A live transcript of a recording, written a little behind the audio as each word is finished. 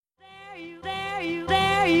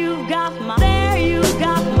there you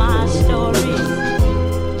got my story.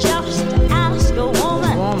 Just ask a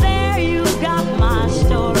woman, there you got my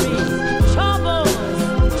story. Troubles,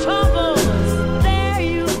 there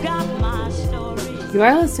you got my story. You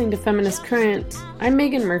are listening to Feminist Current. I'm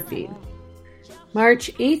Megan Murphy. March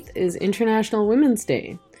 8th is International Women's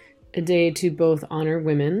Day, a day to both honor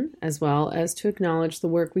women as well as to acknowledge the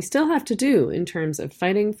work we still have to do in terms of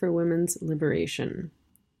fighting for women's liberation.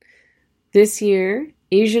 This year,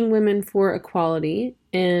 Asian Women for Equality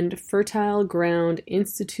and Fertile Ground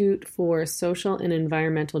Institute for Social and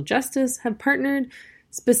Environmental Justice have partnered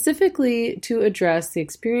specifically to address the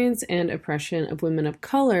experience and oppression of women of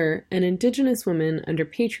color and Indigenous women under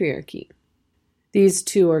patriarchy. These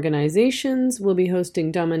two organizations will be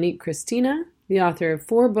hosting Dominique Christina, the author of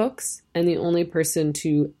 4 books and the only person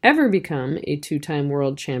to ever become a 2-time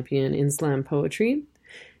world champion in slam poetry,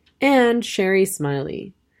 and Sherry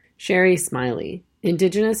Smiley,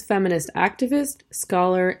 Indigenous feminist activist,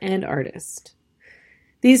 scholar, and artist.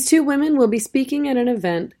 These 2 women will be speaking at an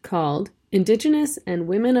event called Indigenous and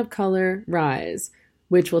Women of Color Rise,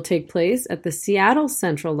 which will take place at the Seattle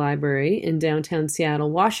Central Library in downtown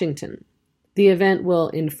Seattle, Washington. The event will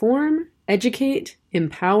inform, educate,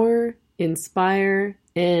 empower, inspire,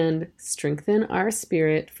 and strengthen our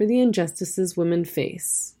spirit for the injustices women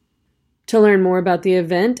face. To learn more about the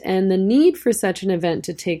event and the need for such an event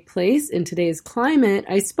to take place in today's climate,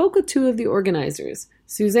 I spoke with 2 of the organizers,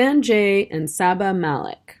 Suzanne J. and Saba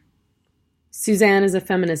Malik. Suzanne is a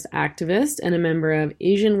feminist activist and a member of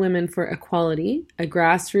Asian Women for Equality, a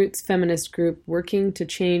grassroots feminist group working to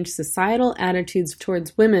change societal attitudes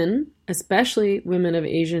towards women, especially women of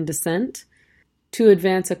Asian descent, to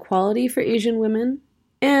advance equality for Asian women,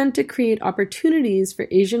 and to create opportunities for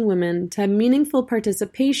Asian women to have meaningful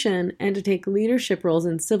participation and to take leadership roles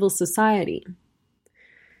in civil society.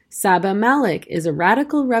 Saba Malik is a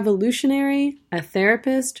radical revolutionary, a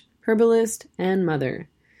therapist, herbalist, and mother.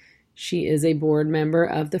 She is a board member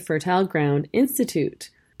of the Fertile Ground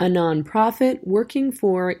Institute, a nonprofit working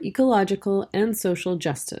for ecological and social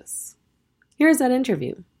justice. Here's that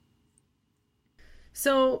interview.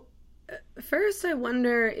 So, first I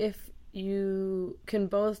wonder if you can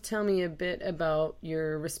both tell me a bit about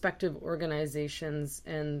your respective organizations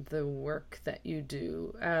and the work that you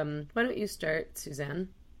do. Why don't you start, Suzanne?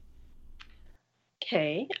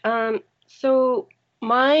 Okay. So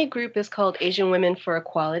my group is called Asian Women for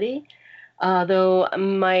Equality, though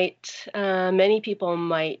many people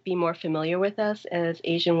might be more familiar with us as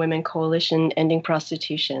Asian Women Coalition Ending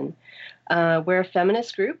Prostitution. We're a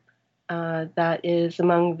feminist group that is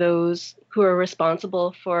among those who are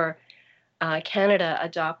responsible for Canada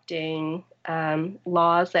adopting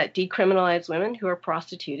laws that decriminalize women who are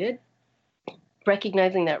prostituted,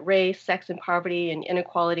 recognizing that race, sex, and poverty and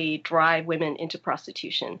inequality drive women into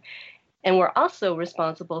prostitution. And we're also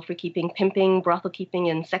responsible for keeping pimping, brothel keeping,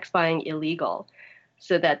 and sex buying illegal,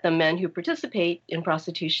 so that the men who participate in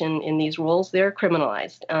prostitution in these roles, they're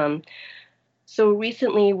criminalized. So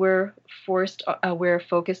recently we're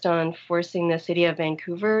focused on forcing the city of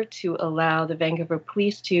Vancouver to allow the Vancouver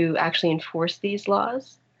police to actually enforce these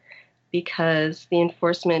laws, because the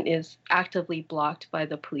enforcement is actively blocked by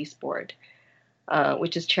the police board,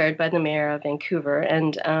 which is chaired by the mayor of Vancouver.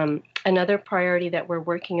 And another priority that we're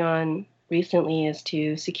working on recently is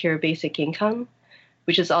to secure basic income,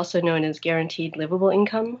 which is also known as guaranteed livable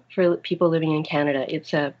income for people living in Canada.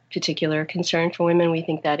 It's a particular concern for women. We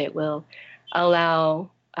think that it will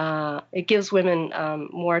it gives women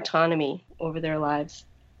more autonomy over their lives.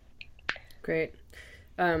 Great.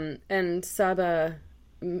 And Saba,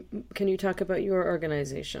 can you talk about your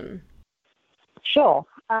organization? Sure.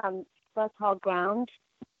 Fertile Ground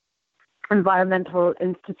Environmental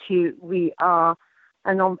Institute. We are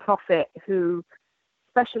a non-profit who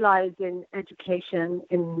specialize in education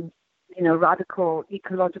in, radical,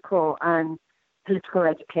 ecological, and political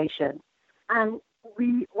education. And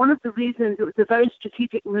one of the reasons it was a very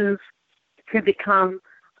strategic move to become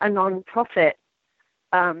a non-profit,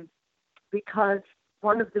 because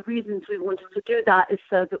one of the reasons we wanted to do that is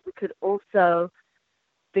so that we could also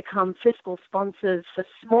become fiscal sponsors for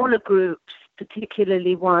smaller groups,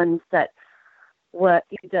 particularly ones that were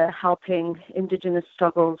either helping Indigenous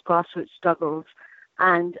struggles, grassroots struggles,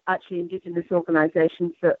 and actually Indigenous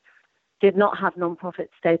organizations that did not have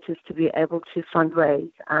non-profit status to be able to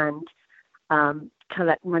fundraise and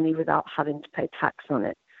collect money without having to pay tax on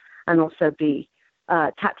it, and also be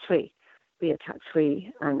tax-free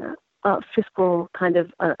and a fiscal kind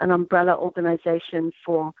of an umbrella organization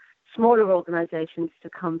for smaller organizations to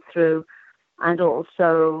come through, and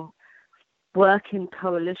also work in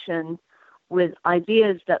coalition with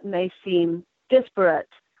ideas that may seem disparate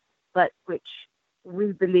but which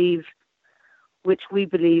we believe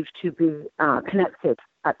to be connected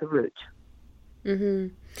at the root.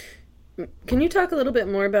 Mm-hmm. Can you talk a little bit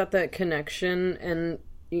more about that connection and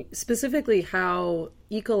specifically how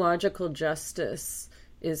ecological justice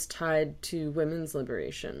is tied to women's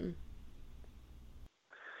liberation?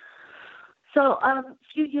 So a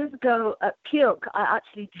few years ago at Puke, I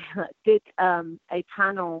actually did a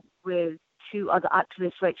panel with two other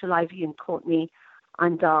activists, Rachel Ivy and Courtney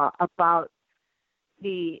Andar, about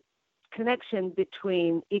the connection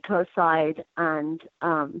between ecocide and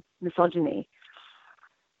misogyny.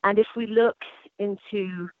 And if we look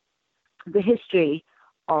into the history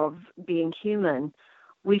of being human,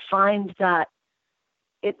 we find that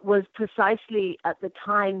it was precisely at the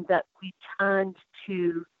time that we turned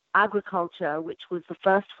to agriculture, which was the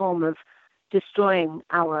first form of destroying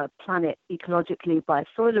our planet ecologically by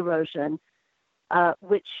soil erosion,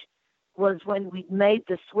 which was when we made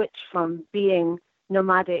the switch from being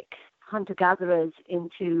nomadic hunter-gatherers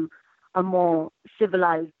into a more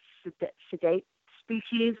civilized, sedate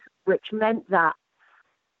species, which meant that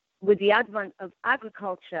with the advent of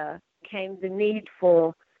agriculture came the need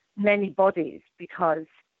for many bodies because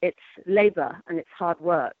it's labor and it's hard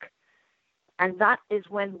work. And that is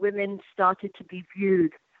when women started to be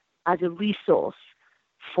viewed as a resource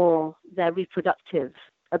for their reproductive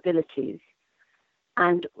abilities.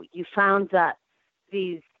 And you found that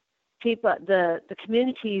these people, the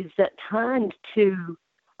communities that turned to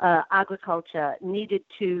agriculture needed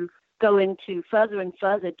to go into further and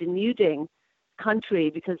further denuding country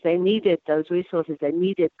because they needed those resources. They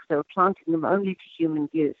were planting them only to human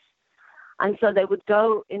use. And so they would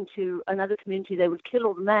go into another community, they would kill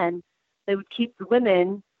all the men, they would keep the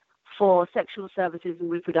women for sexual services and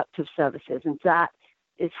reproductive services. And that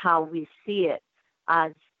is how we see it,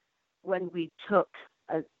 as when we took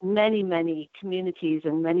many, many communities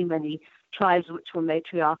and many, many tribes which were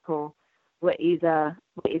matriarchal were either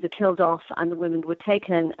killed off and the women were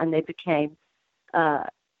taken and they became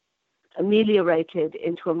ameliorated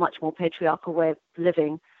into a much more patriarchal way of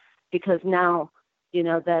living, because now,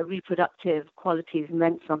 their reproductive qualities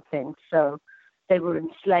meant something. So they were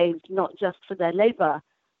enslaved not just for their labor,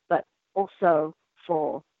 but also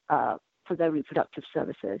for their reproductive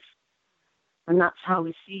services. And that's how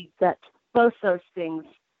we see that both those things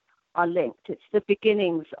are linked. It's the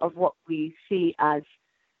beginnings of what we see as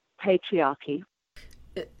patriarchy.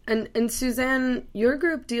 And Suzanne, your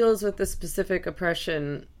group deals with the specific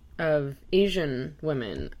oppression of Asian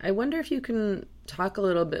women. I wonder if you can talk a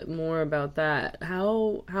little bit more about that.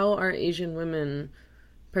 How are Asian women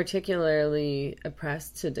particularly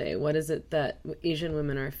oppressed today? What is it that Asian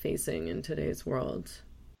women are facing in today's world?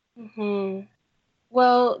 Mm-hmm.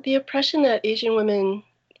 Well, the oppression that Asian women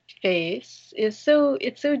face is so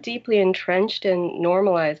deeply entrenched and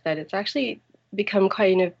normalized that it's actually become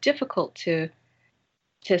kind of difficult to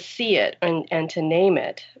see it and to name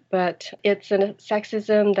it. But it's a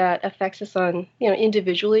sexism that affects us on,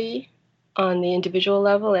 individually, on the individual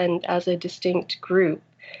level and as a distinct group.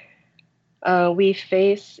 We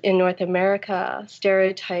face in North America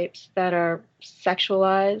stereotypes that are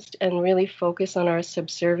sexualized and really focus on our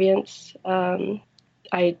subservience.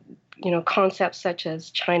 Concepts such as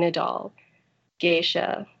China doll,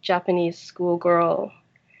 geisha, Japanese schoolgirl,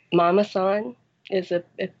 mama-san is a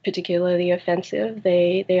particularly offensive.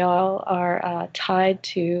 They all are tied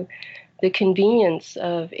to the convenience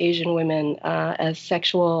of Asian women as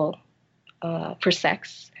sexual for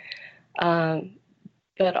sex,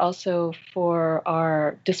 but also for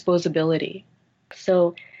our disposability.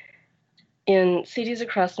 So in cities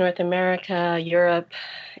across North America, Europe,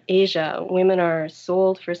 Asia, women are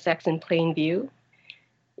sold for sex in plain view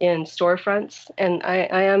in storefronts. And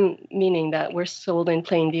I am meaning that we're sold in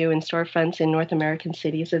plain view in storefronts in North American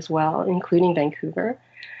cities as well, including Vancouver.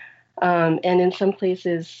 And in some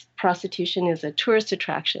places, prostitution is a tourist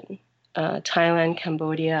attraction. Thailand,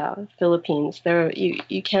 Cambodia, Philippines.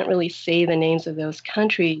 You can't really say the names of those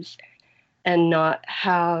countries and not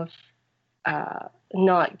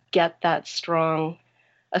get that strong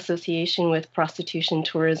association with prostitution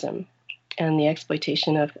tourism and the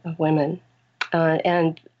exploitation of women.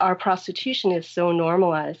 And our prostitution is so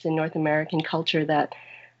normalized in North American culture that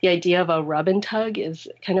the idea of a rub and tug is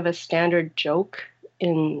kind of a standard joke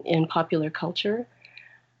in popular culture.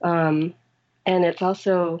 And it's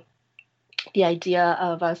also the idea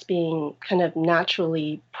of us being kind of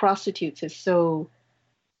naturally prostitutes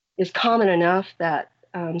is common enough that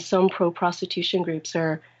some pro-prostitution groups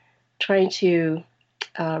are trying to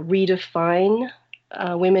redefine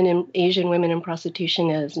Asian women in prostitution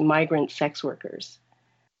as migrant sex workers.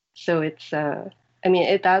 So it's I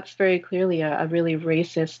mean, that's very clearly a really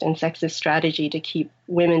racist and sexist strategy to keep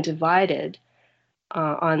women divided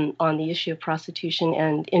on the issue of prostitution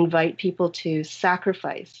and invite people to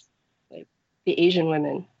sacrifice, like, the Asian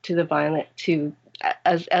women to the violent to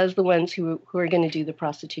as the ones who are going to do the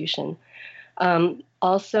prostitution.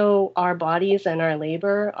 Also, our bodies and our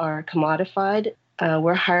labor are commodified.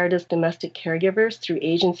 We're hired as domestic caregivers through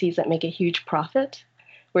agencies that make a huge profit.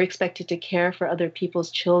 We're expected to care for other people's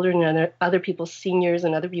children and other people's seniors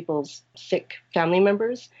and other people's sick family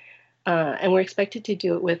members. And we're expected to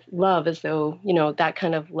do it with love, as though, that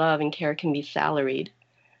kind of love and care can be salaried.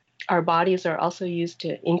 Our bodies are also used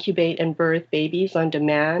to incubate and birth babies on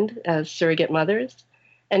demand as surrogate mothers.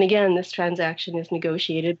 And again, this transaction is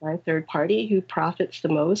negotiated by a third party who profits the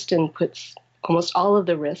most and puts almost all of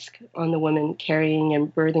the risk on the woman carrying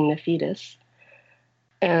and birthing the fetus.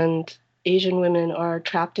 And Asian women are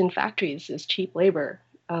trapped in factories as cheap labor,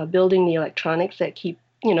 building the electronics that keep,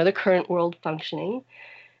 the current world functioning.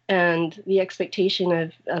 And the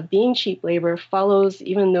expectation of being cheap labor follows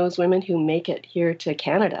even those women who make it here to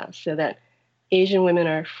Canada, so that Asian women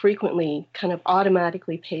are frequently kind of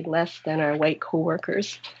automatically paid less than our white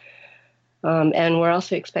coworkers. And we're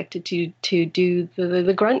also expected to do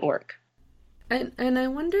the grunt work. And I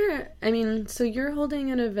wonder, I mean, so you're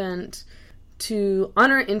holding an event to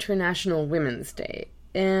honor International Women's Day,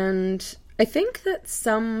 and I think that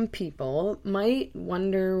some people might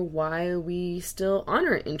wonder why we still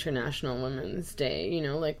honor International Women's Day.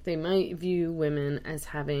 Like, they might view women as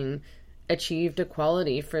having achieved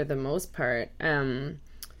equality for the most part.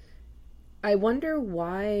 I wonder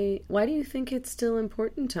why do you think it's still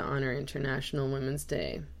important to honor International Women's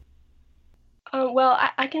Day? Well,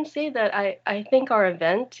 I can say that I think our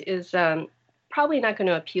event is probably not going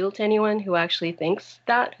to appeal to anyone who actually thinks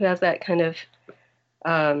that, who has that kind of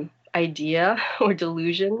idea or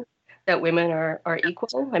delusion that women are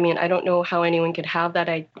equal. I mean, I don't know how anyone could have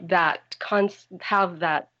have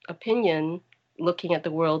that opinion looking at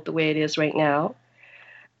the world the way it is right now.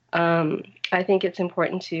 I think it's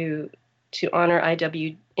important to honor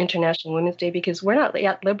IW International Women's Day because we're not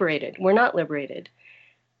yet liberated. We're not liberated.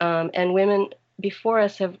 And women before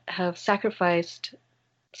us have sacrificed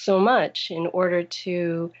so much in order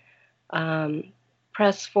to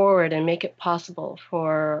press forward and make it possible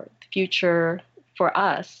for the future for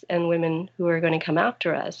us and women who are going to come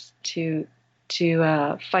after us to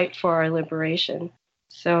fight for our liberation.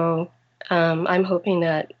 So I'm hoping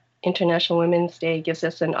that International Women's Day gives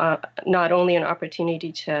us not only an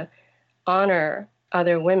opportunity to honor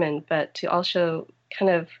other women, but to also kind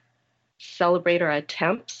of celebrate our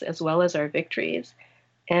attempts as well as our victories,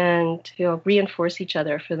 and reinforce each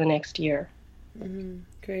other for the next year.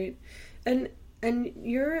 Great. And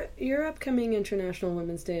your upcoming International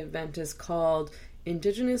Women's Day event is called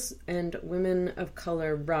Indigenous and Women of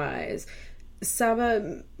Color Rise.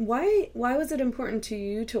 Saba, why was it important to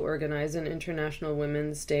you to organize an International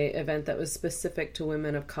Women's Day event that was specific to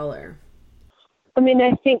women of color? I mean,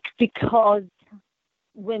 I think because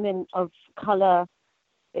women of color,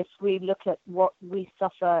 if we look at what we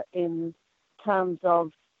suffer in terms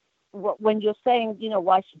of when you're saying,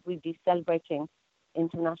 why should we be celebrating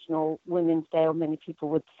International Women's Day, or many people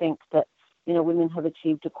would think that, women have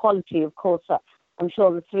achieved equality. Of course, I'm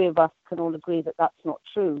sure the three of us can all agree that that's not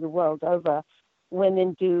true. The world over,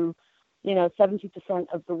 women do, 70%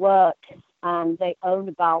 of the work, and they own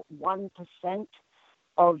about 1%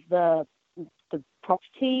 of the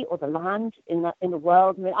property or the land in the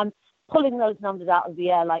world. I mean, I'm pulling those numbers out of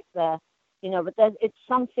the air like they're, but it's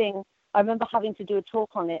something. I remember having to do a talk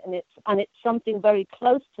on it, and it's something very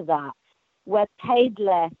close to that. We're paid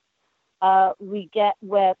less.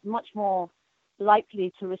 We're much more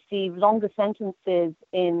likely to receive longer sentences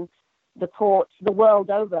in the courts the world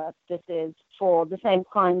over. This is for the same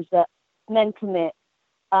crimes that men commit.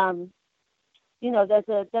 There's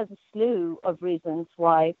a slew of reasons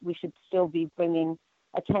why we should still be bringing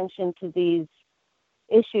attention to these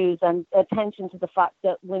issues and attention to the fact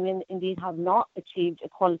that women indeed have not achieved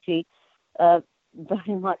equality,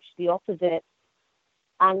 very much the opposite.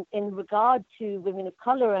 And in regard to women of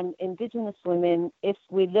color and Indigenous women, if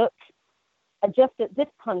we look just at this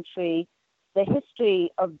country, the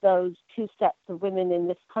history of those two sets of women in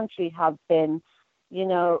this country have been,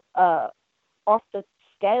 off the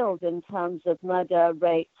scales in terms of murder,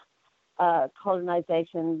 rape,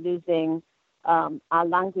 colonization, losing our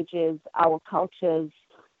languages, our cultures,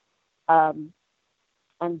 and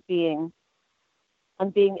being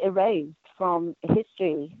erased from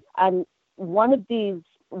history. And one of the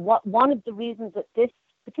reasons that this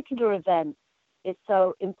particular event is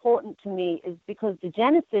so important to me is because the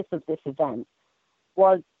genesis of this event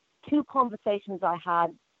was two conversations I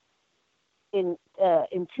had in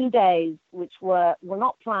 2 days, which were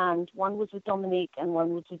not planned. One was with Dominique and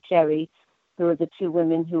one was with Cherry, who are the two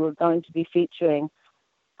women who are going to be featuring.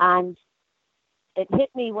 And it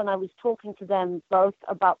hit me when I was talking to them both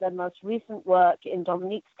about their most recent work. In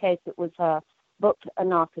Dominique's case, it was her book,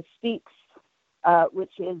 Anarcha Speaks,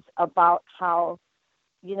 which is about how,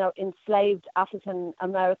 enslaved African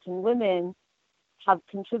American women have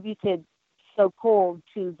contributed so-called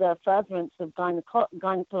to the furtherance of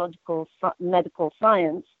gynecological medical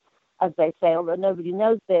science, as they say, although nobody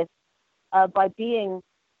knows this, by being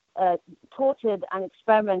tortured and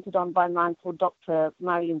experimented on by a man called Dr.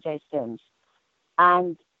 Marion J. Sims.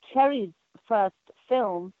 And Cherry's first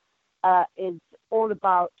film is all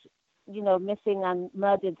about, missing and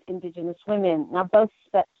murdered Indigenous women. Now, both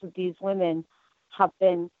sets of these women have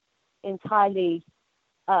been entirely,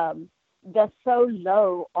 they're so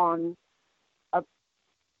low on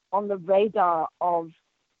the radar of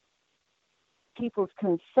people's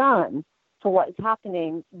concern for what is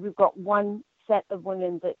happening. We've got one set of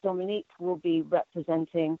women that Dominique will be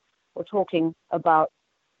representing or talking about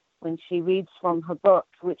when she reads from her book,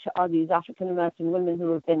 which are these African American women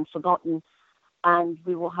who have been forgotten. And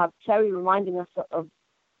we will have Cherry reminding us of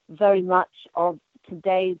very much of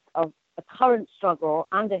of a current struggle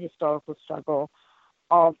and a historical struggle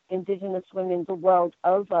of Indigenous women the world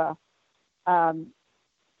over,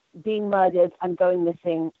 being murdered and going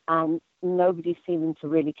missing, and nobody seeming to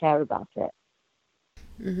really care about it.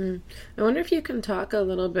 Mm-hmm. I wonder if you can talk a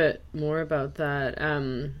little bit more about that.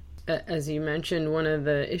 As you mentioned, one of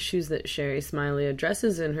the issues that Sherry Smiley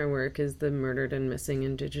addresses in her work is the murdered and missing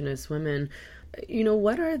Indigenous women.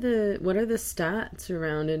 What are the stats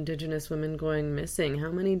around Indigenous women going missing?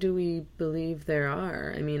 How many do we believe there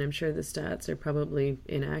are? I mean, I'm sure the stats are probably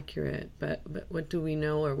inaccurate, but what do we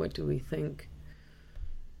know, or what do we think?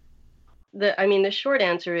 The short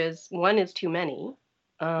answer is one is too many,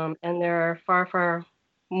 and there are far, far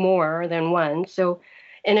more than one. So,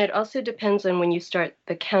 and it also depends on when you start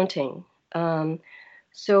the counting.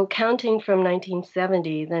 So counting from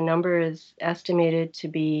 1970, the number is estimated to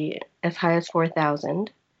be as high as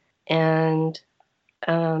 4,000. And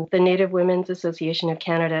the Native Women's Association of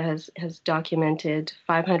Canada has documented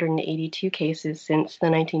 582 cases since the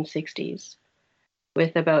 1960s,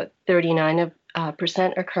 with about 39%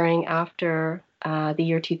 occurring after the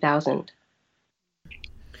year 2000.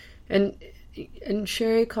 And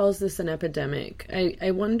Sherry calls this an epidemic.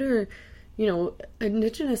 I wonder,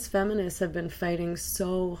 Indigenous feminists have been fighting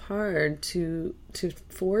so hard to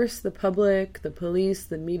force the public, the police,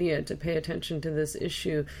 the media to pay attention to this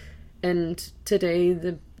issue. And today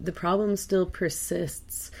the problem still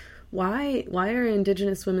persists. Why are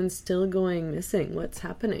Indigenous women still going missing? What's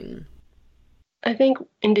happening? I think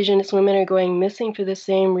Indigenous women are going missing for the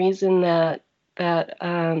same reason that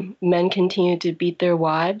men continue to beat their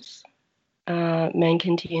wives, men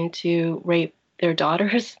continue to rape their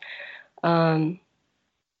daughters, and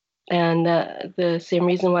the same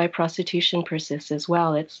reason why prostitution persists as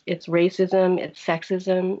well. It's racism, it's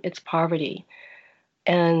sexism, it's poverty,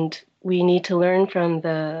 and we need to learn from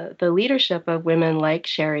the leadership of women like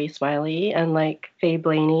Sherry Smiley and like Faye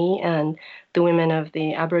Blaney and the women of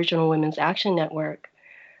the Aboriginal Women's Action Network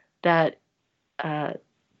that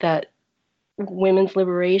women's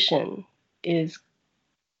liberation is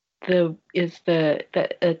a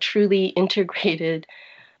truly integrated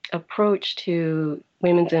approach to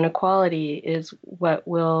women's inequality is what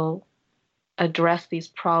will address these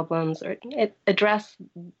problems, or address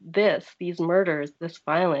these murders, this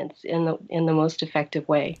violence in the most effective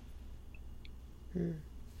way.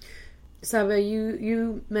 Saba,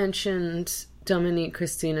 you mentioned Dominique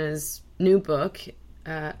Christina's new book,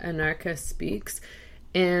 Anarcha Speaks,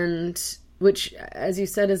 and which, as you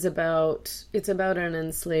said, it's about an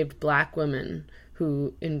enslaved Black woman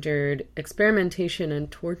who endured experimentation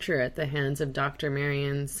and torture at the hands of Dr.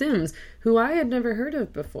 Marion Sims, who I had never heard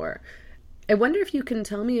of before. I wonder if you can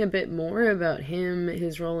tell me a bit more about him,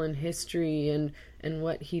 his role in history, and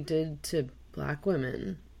what he did to Black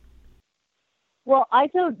women. Well, I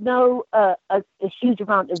don't know a huge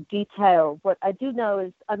amount of detail. What I do know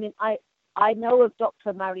is, I know of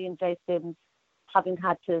Dr. Marion J. Sims having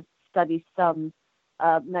had to study some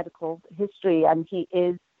medical history, and he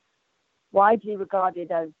is widely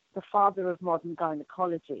regarded as the father of modern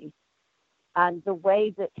gynecology. And the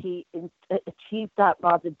way that he achieved that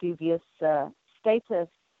rather dubious status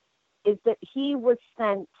is that he was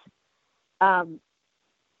sent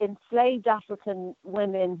enslaved African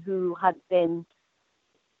women who had been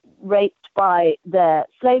raped by their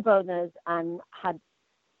slave owners and had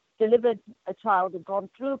delivered a child and gone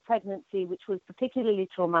through a pregnancy which was particularly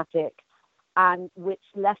traumatic and which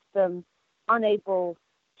left them unable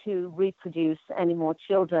to reproduce any more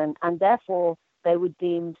children, and therefore they were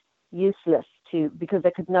deemed useless because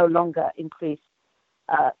they could no longer increase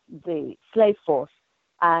the slave force,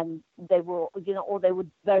 and they were, or they were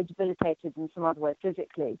very debilitated in some other way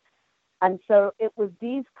physically. And so it was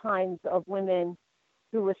these kinds of women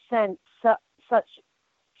who were sent, such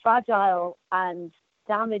fragile and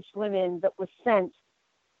damaged women that were sent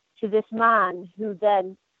to this man who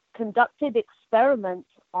then conducted experiments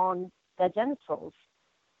on their genitals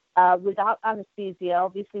without anesthesia,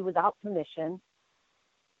 obviously without permission,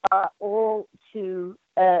 all in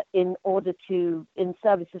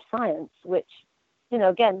service of science, which,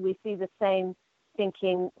 again, we see the same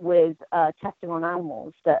thinking with testing on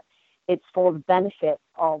animals, that it's for the benefit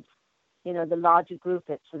of, the larger group,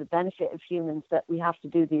 it's for the benefit of humans that we have to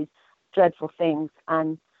do these dreadful things.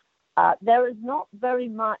 And there is not very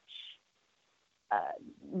much,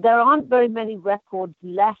 there aren't very many records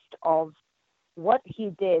left of what he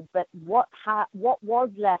did, but what was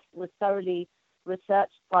left was thoroughly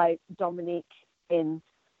researched by Dominique in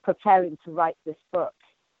preparing to write this book.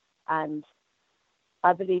 And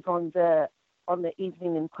I believe on the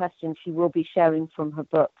evening in question, she will be sharing from her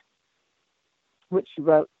book, which she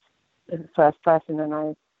wrote in the first person.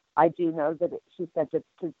 And I do know that she said that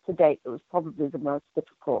to date it was probably the most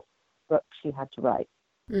difficult book she had to write.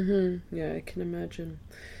 Mm-hmm. Yeah, I can imagine.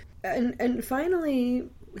 And finally,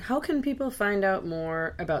 how can people find out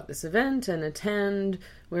more about this event and attend?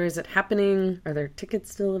 Where is it happening? Are there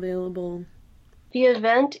tickets still available? The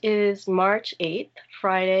event is March 8th,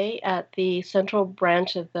 Friday, at the Central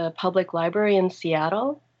Branch of the Public Library in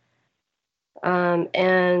Seattle.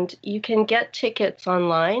 And you can get tickets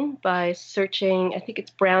online by searching, I think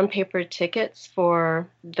it's brown paper tickets, for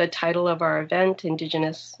the title of our event,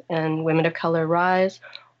 Indigenous and Women of Color Rise,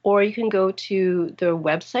 or you can go to the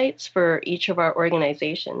websites for each of our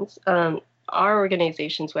organizations. Our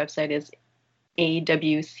organization's website is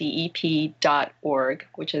awcep.org,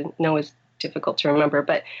 which I know is difficult to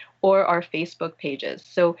remember, or our Facebook pages.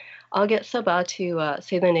 So I'll get Sabah to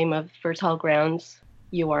say the name of Fertile Grounds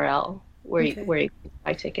URL where you can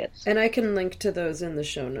buy tickets. And I can link to those in the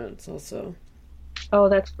show notes also. Oh,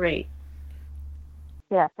 that's great.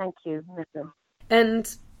 Yeah, thank you, Mr.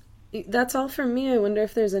 And that's all from me. I wonder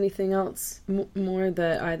if there's anything else more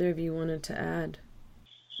that either of you wanted to add.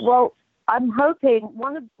 Well, I'm hoping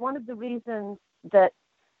one of the reasons that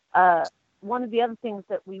one of the other things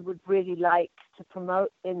that we would really like to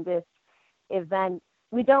promote in this event,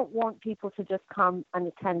 we don't want people to just come and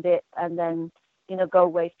attend it and then, go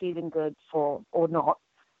away feeling good or not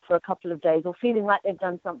for a couple of days, or feeling like they've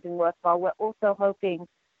done something worthwhile. We're also hoping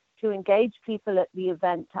to engage people at the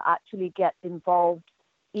event to actually get involved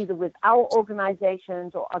either with our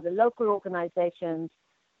organizations or other local organizations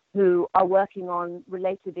who are working on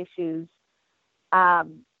related issues, to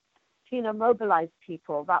mobilize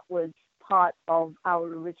people. That was part of our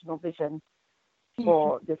original vision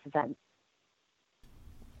for this event.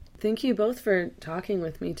 Thank you both for talking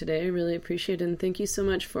with me today. I really appreciate it, and thank you so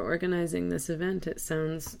much for organizing this event. It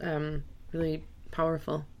sounds really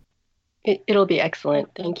powerful. It'll be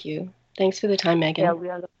excellent. Thank you. Thanks for the time, Megan. Yeah, we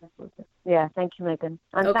are looking forward to it. Yeah, thank you, Megan.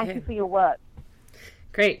 And thank you for your work.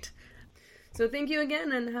 Great. So thank you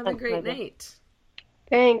again, and have a great night.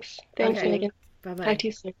 Thanks. Thanks, Megan. Bye-bye. Talk to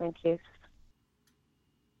you soon. Thank you.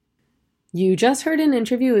 You just heard an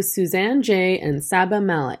interview with Suzanne J. and Saba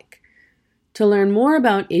Malik. To learn more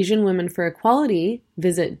about Asian Women for Equality,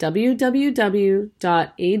 visit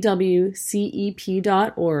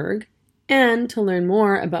www.awcep.org, and to learn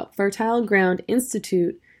more about Fertile Ground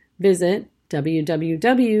Institute, visit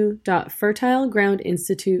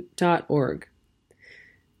www.fertilegroundinstitute.org.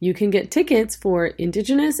 You can get tickets for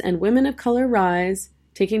Indigenous and Women of Color Rise,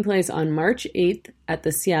 taking place on March 8th at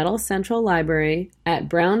the Seattle Central Library at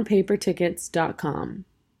brownpapertickets.com.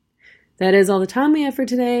 That is all the time we have for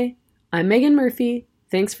today. I'm Megan Murphy.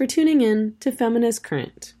 Thanks for tuning in to Feminist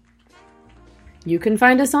Current. You can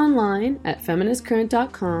find us online at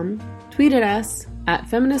feministcurrent.com, tweet at us at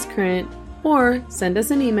feministcurrent, or send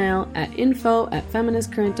us an email at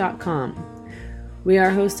info@feministcurrent.com. We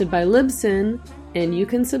are hosted by Libsyn, and you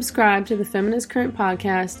can subscribe to the Feminist Current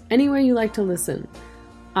podcast anywhere you like to listen: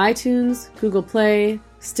 iTunes, Google Play,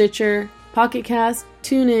 Stitcher, Pocket Cast,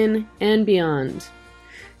 TuneIn, and beyond.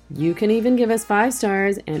 You can even give us 5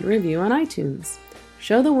 stars and a review on iTunes.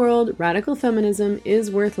 Show the world radical feminism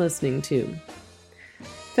is worth listening to.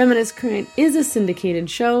 Feminist Current is a syndicated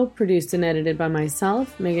show produced and edited by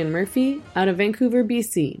myself, Megan Murphy, out of Vancouver,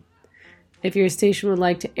 BC. If your station would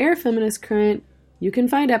like to air Feminist Current, You can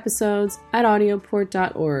find episodes at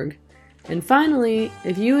audioport.org. And finally,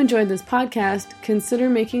 if you enjoyed this podcast, consider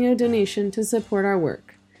making a donation to support our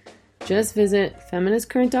work. Just visit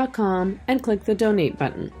feministcurrent.com and click the donate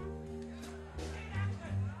button.